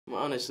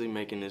honestly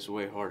making this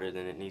way harder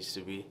than it needs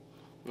to be.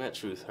 And that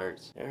truth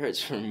hurts. It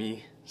hurts for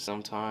me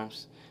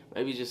sometimes.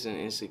 Maybe just an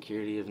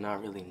insecurity of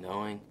not really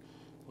knowing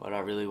what I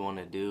really want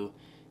to do.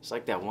 It's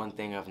like that one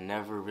thing I've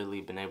never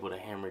really been able to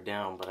hammer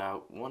down, but I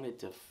wanted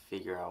to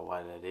figure out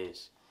why that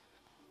is.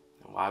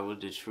 And why would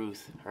the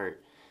truth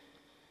hurt?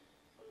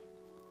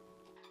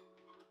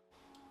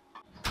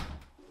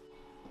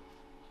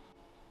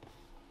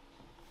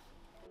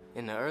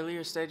 In the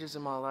earlier stages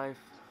of my life,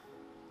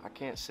 I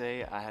can't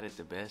say I had it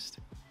the best.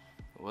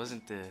 It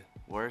wasn't the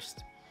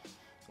worst.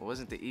 It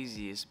wasn't the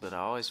easiest, but I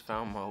always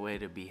found my way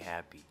to be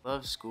happy.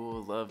 Loved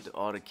school, loved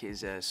all the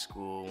kids at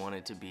school,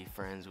 wanted to be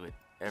friends with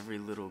every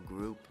little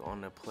group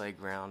on the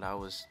playground. I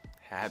was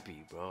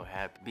happy, bro,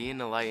 happy. Being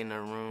the light in the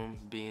room,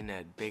 being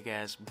that big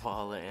ass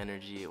ball of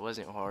energy, it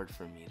wasn't hard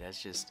for me.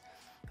 That's just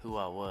who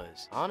I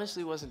was. I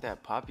honestly wasn't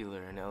that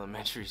popular in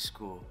elementary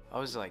school. I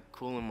was like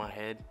cool in my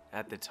head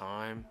at the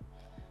time.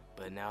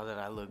 But now that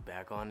I look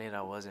back on it,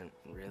 I wasn't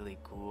really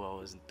cool. I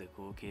wasn't the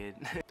cool kid.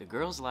 The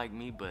girls liked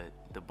me, but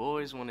the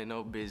boys wanted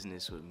no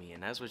business with me.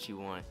 And that's what you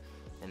want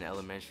in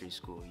elementary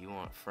school. You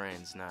want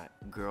friends, not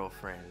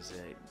girlfriends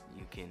that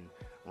you can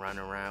run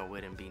around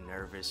with and be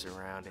nervous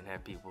around and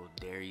have people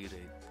dare you to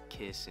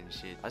kiss and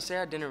shit. I say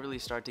I didn't really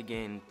start to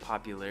gain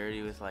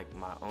popularity with like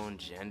my own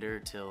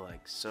gender till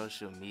like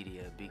social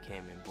media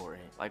became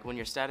important. Like when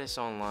your status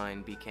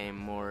online became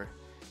more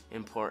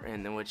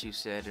important than what you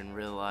said in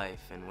real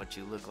life, and what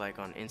you look like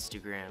on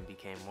Instagram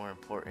became more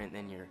important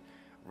than your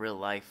real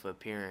life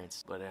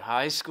appearance. But in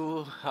high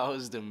school, I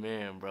was the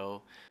man,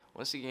 bro.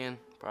 Once again,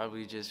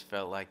 probably just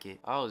felt like it.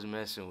 I was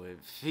messing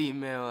with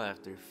female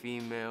after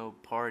female,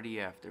 party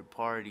after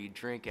party,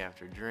 drink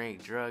after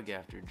drink, drug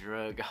after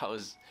drug. I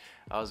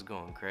was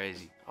going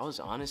crazy. I was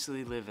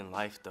honestly living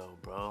life though,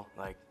 bro.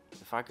 Like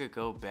if I could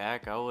go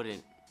back, I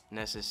wouldn't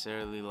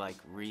necessarily like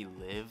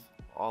relive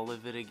all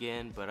of it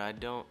again, but I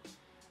don't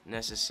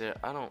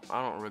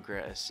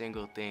regret a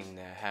single thing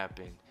that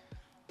happened.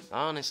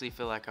 I honestly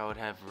feel like I would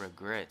have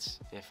regrets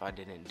if I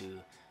didn't do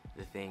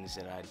the things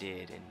that I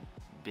did and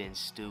been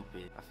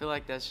stupid. I feel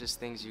like that's just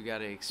things you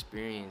gotta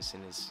experience,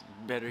 and it's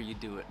better you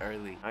do it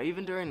early. Now,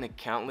 even during the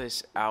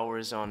countless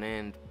hours on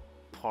end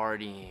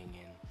partying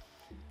and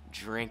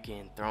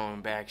drinking,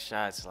 throwing back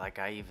shots, like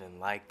I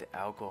even liked the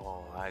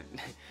alcohol,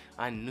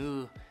 I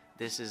knew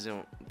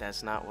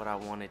that's not what I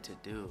wanted to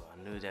do.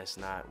 I knew that's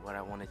not what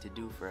I wanted to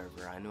do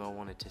forever. I knew I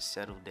wanted to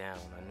settle down.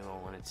 I knew I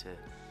wanted to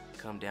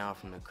come down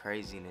from the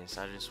craziness.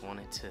 I just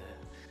wanted to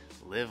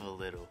live a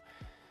little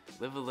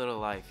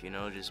life, you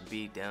know, just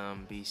be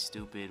dumb, be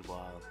stupid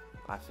while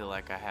I feel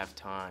like I have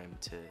time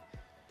to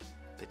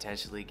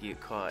potentially get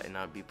caught and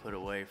not be put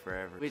away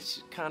forever. Which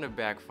kind of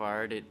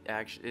backfired.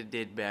 It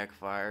did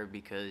backfire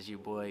because your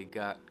boy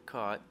got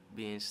caught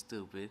being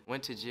stupid.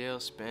 Went to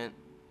jail, spent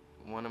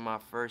one of my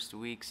first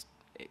weeks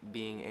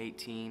being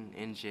 18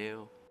 in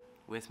jail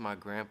with my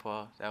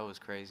grandpa. That was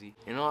crazy.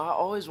 You know, I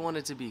always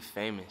wanted to be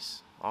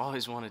famous. I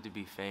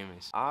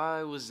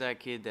was that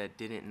kid that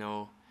didn't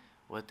know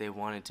what they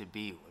wanted to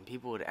be. When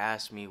people would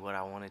ask me what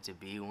I wanted to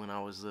be when I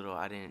was little,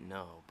 I didn't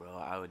know, bro.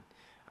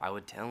 I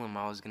would tell them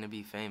I was gonna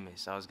be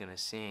famous. I was gonna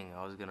sing,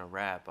 I was gonna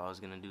rap, I was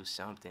gonna do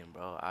something,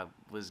 bro. I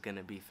was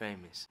gonna be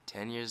famous.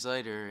 10 years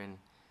later, and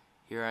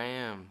here I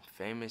am,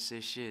 famous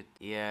as shit.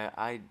 Yeah,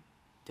 I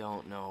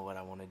don't know what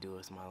I want to do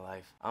with my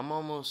life. I'm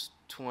almost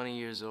 20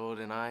 years old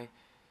and I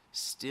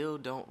still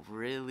don't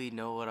really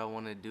know what I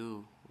want to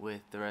do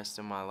with the rest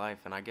of my life,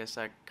 and I guess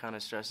that kind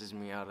of stresses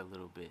me out a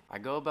little bit. I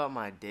go about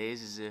my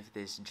days as if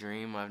this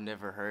dream I've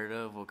never heard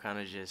of will kind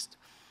of just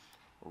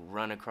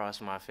run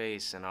across my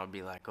face and I'll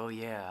be like, oh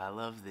yeah, I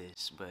love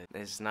this, but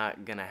it's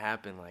not gonna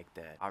happen like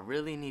that. I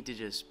really need to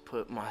just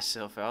put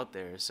myself out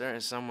there.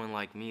 Someone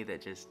like me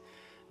that just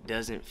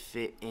doesn't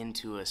fit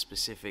into a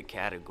specific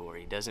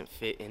category, doesn't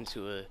fit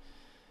into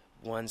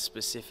one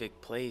specific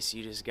place.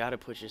 You just gotta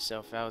put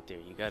yourself out there.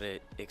 You gotta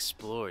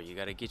explore. You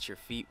gotta get your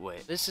feet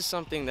wet. This is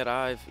something that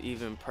I've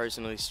even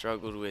personally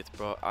struggled with,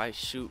 bro. I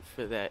shoot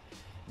for that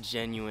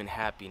genuine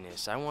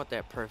happiness. I want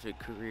that perfect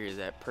career,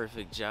 that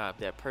perfect job,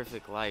 that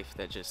perfect life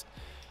that just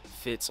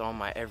fits all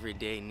my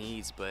everyday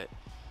needs, but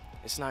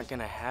it's not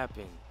gonna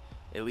happen.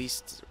 At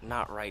least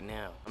not right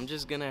now. I'm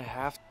just gonna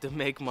have to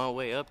make my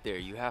way up there.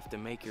 You have to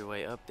make your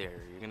way up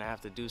there. You're gonna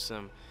have to do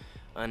some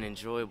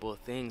unenjoyable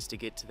things to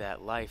get to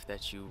that life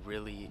that you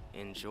really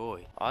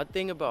enjoy. Odd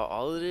thing about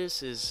all of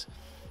this is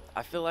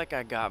I feel like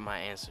I got my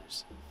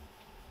answers.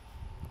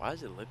 Why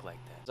does it look like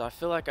that? I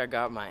feel like I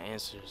got my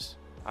answers.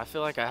 I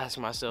feel like I ask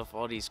myself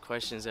all these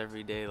questions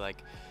every day, like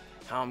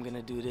how I'm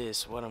gonna do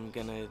this, what I'm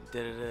gonna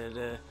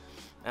da-da-da-da.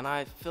 And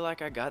I feel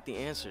like I got the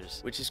answers,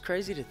 which is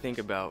crazy to think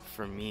about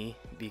for me,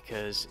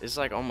 because it's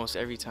like almost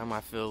every time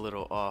I feel a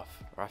little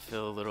off or I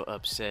feel a little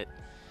upset,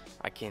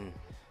 I can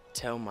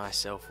tell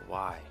myself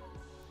why.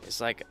 It's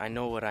like I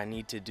know what I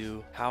need to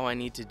do, how I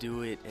need to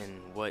do it,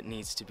 and what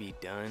needs to be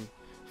done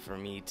for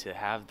me to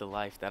have the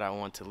life that I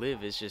want to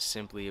live. Is just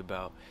simply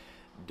about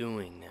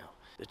doing now.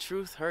 The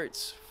truth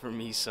hurts for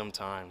me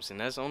sometimes, and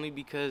that's only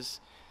because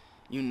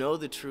you know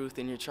the truth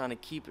and you're trying to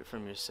keep it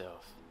from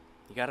yourself.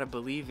 You gotta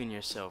believe in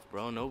yourself,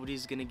 bro.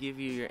 Nobody's gonna give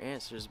you your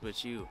answers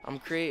but you. I'm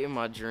creating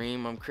my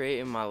dream, I'm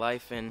creating my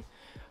life, and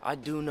I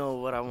do know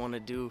what I want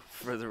to do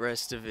for the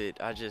rest of it.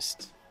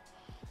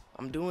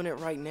 I'm doing it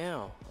right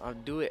now. I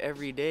do it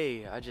every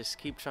day. I just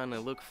keep trying to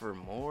look for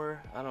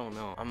more. I don't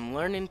know. I'm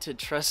learning to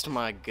trust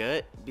my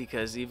gut,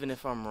 because even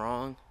if I'm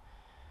wrong,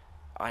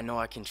 I know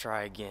I can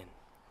try again.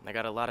 I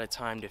got a lot of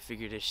time to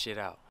figure this shit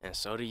out, and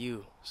so do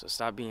you. So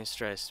stop being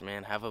stressed,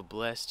 man. Have a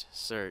blessed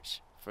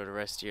search for the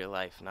rest of your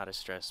life, not a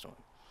stressed one.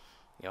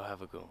 Y'all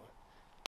have a good one.